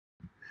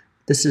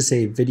This is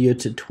a video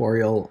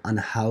tutorial on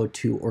how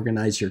to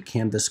organize your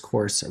Canvas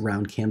course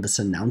around Canvas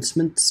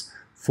announcements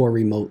for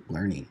remote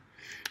learning.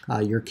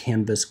 Your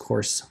Canvas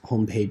course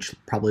homepage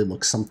probably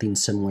looks something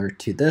similar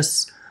to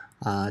this.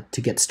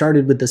 To get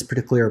started with this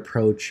particular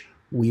approach,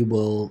 we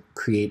will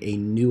create a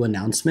new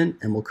announcement,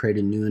 and we'll create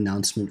a new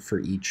announcement for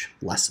each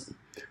lesson.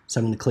 So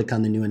I'm going to click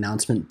on the new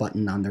announcement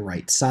button on the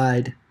right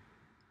side.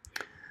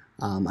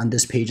 On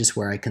this page is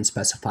where I can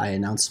specify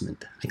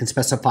announcement. I can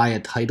specify a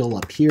title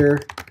up here.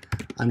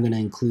 I'm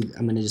going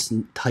to just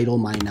title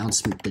my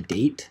announcement the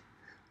date.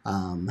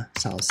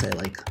 So I'll say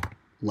like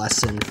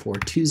lesson for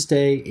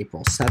Tuesday,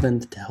 April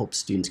 7th, to help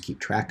students keep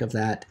track of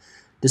that.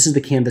 This is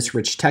the Canvas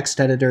Rich Text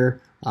Editor.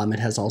 It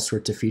has all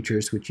sorts of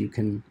features which you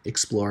can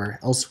explore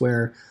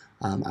elsewhere.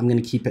 I'm going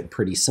to keep it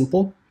pretty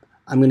simple.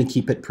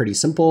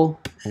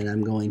 And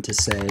I'm going to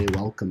say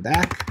welcome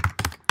back.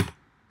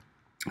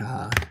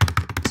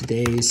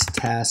 Today's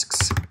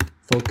tasks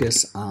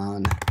focus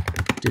on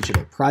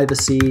digital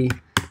privacy.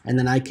 And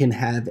then I can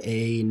have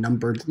a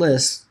numbered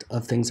list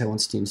of things I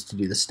want students to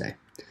do this day.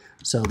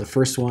 So the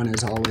first one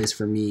is always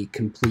for me,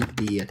 complete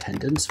the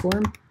attendance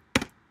form.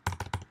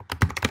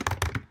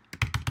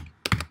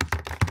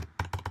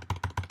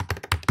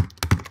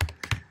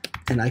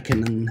 And I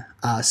can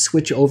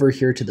switch over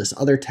here to this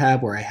other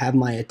tab where I have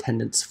my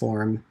attendance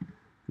form.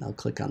 And I'll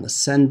click on the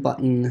send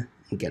button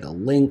and get a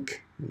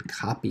link and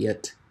copy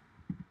it.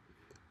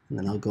 And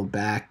then I'll go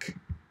back,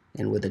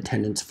 and with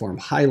attendance form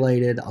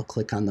highlighted, I'll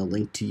click on the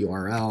link to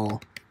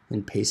URL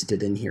and paste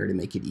it in here to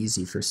make it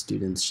easy for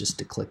students just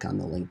to click on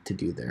the link to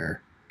do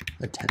their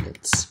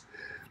attendance.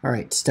 All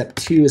right, step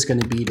 2 is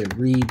going to be to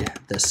read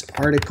this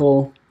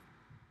article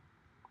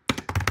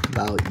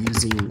about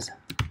using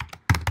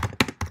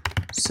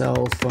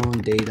cell phone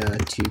data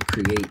to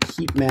create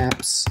heat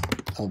maps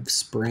of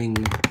spring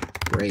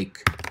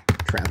break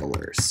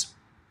travelers.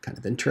 Kind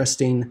of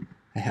interesting.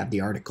 I have the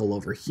article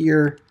over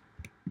here.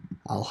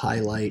 I'll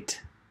highlight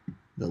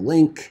the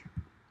link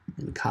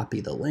and copy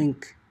the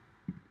link,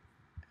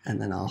 and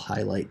then I'll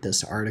highlight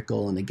this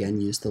article and again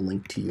use the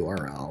link to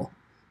URL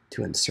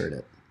to insert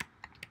it.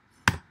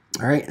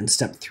 All right, and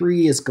step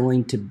 3 is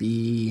going to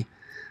be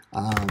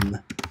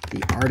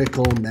the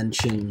article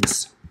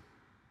mentions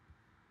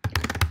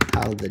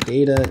how the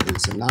data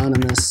is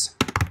anonymous,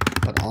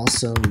 but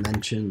also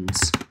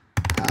mentions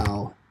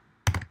how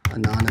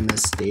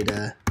anonymous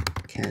data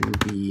can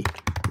be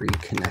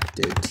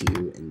reconnected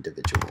to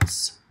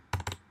individuals.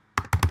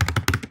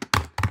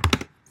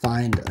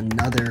 Find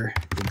another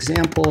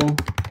example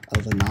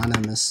of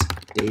anonymous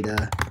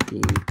data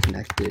being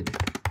connected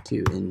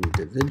to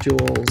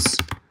individuals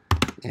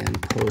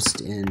and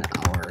post in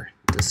our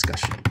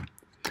discussion.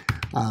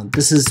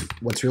 This is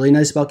what's really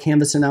nice about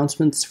Canvas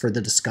announcements. For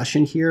the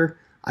discussion here,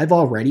 I've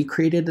already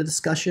created a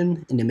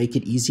discussion, and to make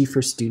it easy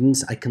for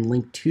students, I can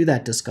link to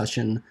that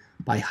discussion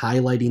by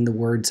highlighting the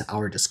words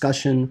our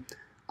discussion.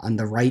 On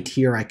the right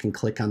here, I can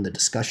click on the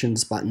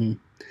discussions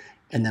button,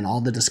 and then all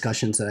the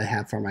discussions that I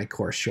have for my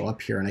course show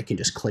up here, and I can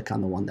just click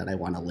on the one that I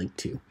want to link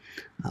to,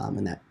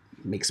 and that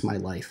makes my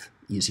life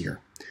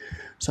easier.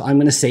 So I'm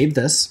going to save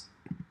this,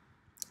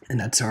 and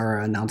that's our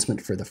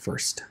announcement for the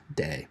first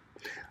day.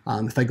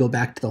 If I go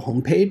back to the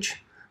home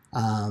page,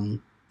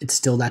 it's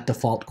still that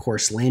default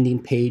course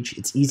landing page.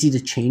 It's easy to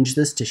change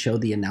this to show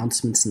the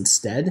announcements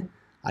instead.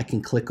 I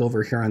can click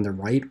over here on the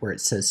right where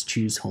it says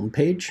choose home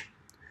page,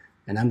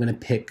 and I'm going to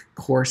pick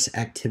course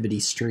activity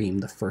stream,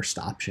 the first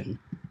option,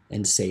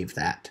 and save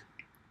that.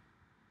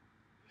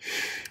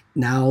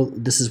 Now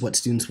this is what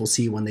students will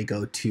see when they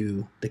go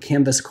to the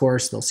Canvas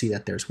course. They'll see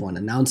that there's one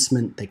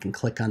announcement. They can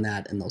click on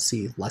that and they'll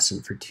see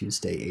lesson for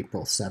Tuesday,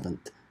 April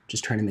 7th,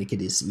 just trying to make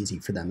it as easy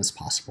for them as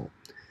possible.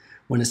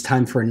 When it's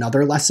time for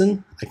another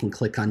lesson, I can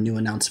click on new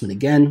announcement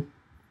again.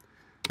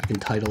 I can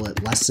title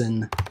it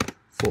lesson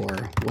for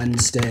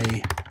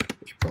Wednesday,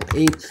 April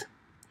 8th.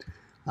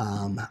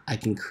 I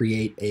can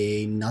create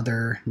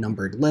another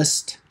numbered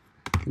list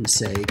and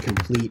say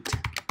complete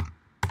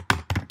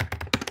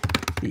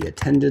the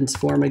attendance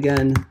form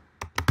again.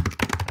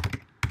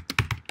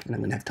 And I'm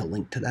going to have to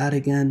link to that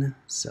again.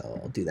 So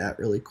I'll do that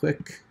really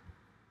quick.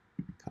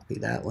 Copy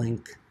that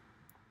link.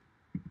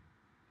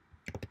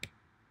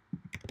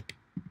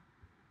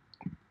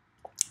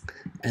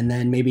 And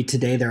then maybe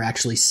today they're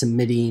actually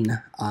submitting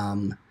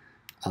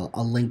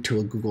a link to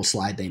a Google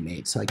slide they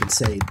made. So I can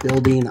say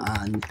building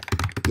on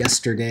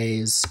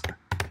yesterday's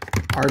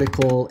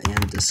article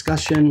and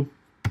discussion.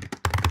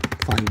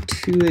 Find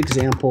 2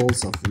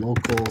 examples of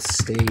local,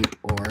 state,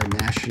 or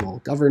national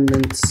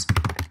governments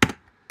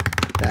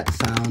that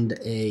found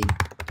a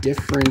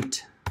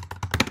different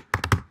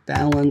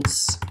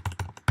balance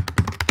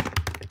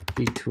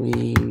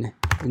between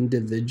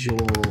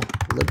individual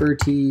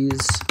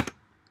liberties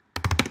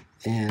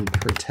and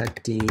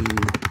protecting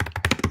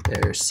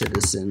their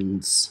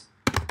citizens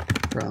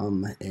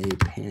from a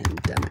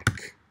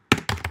pandemic.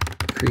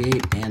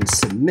 Create and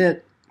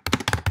submit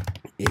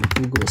a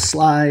Google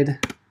slide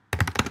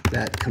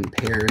that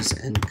compares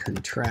and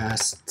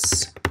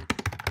contrasts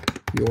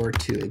your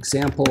 2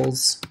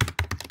 examples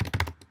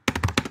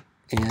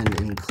and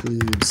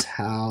includes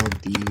how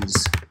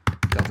these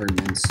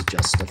governments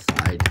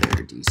justified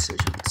their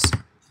decisions.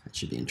 That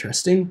should be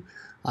interesting.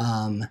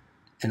 And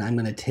I'm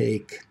going to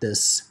take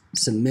this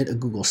submit a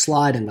Google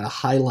slide. I'm going to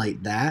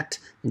highlight that.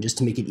 And just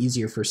to make it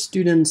easier for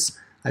students,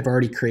 I've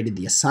already created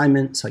the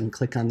assignment. So I can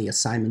click on the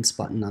assignments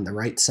button on the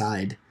right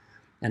side.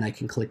 And I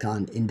can click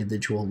on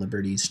individual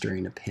liberties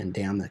during a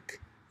pandemic.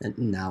 And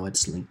now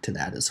it's linked to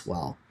that as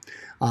well.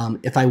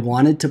 If I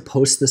wanted to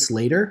post this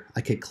later,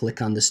 I could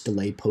click on this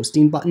delay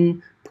posting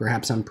button.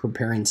 Perhaps I'm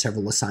preparing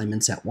several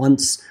assignments at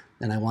once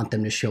and I want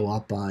them to show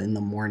up in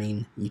the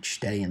morning each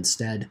day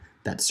instead.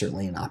 That's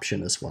certainly an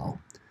option as well.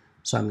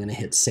 So I'm going to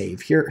hit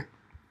save here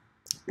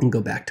and go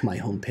back to my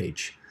home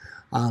page.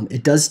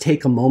 It does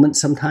take a moment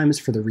sometimes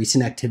for the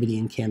recent activity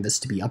in Canvas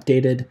to be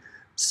updated.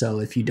 So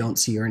if you don't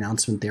see your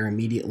announcement there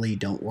immediately,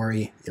 don't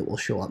worry, it will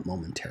show up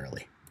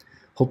momentarily.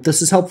 Hope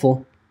this is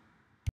helpful.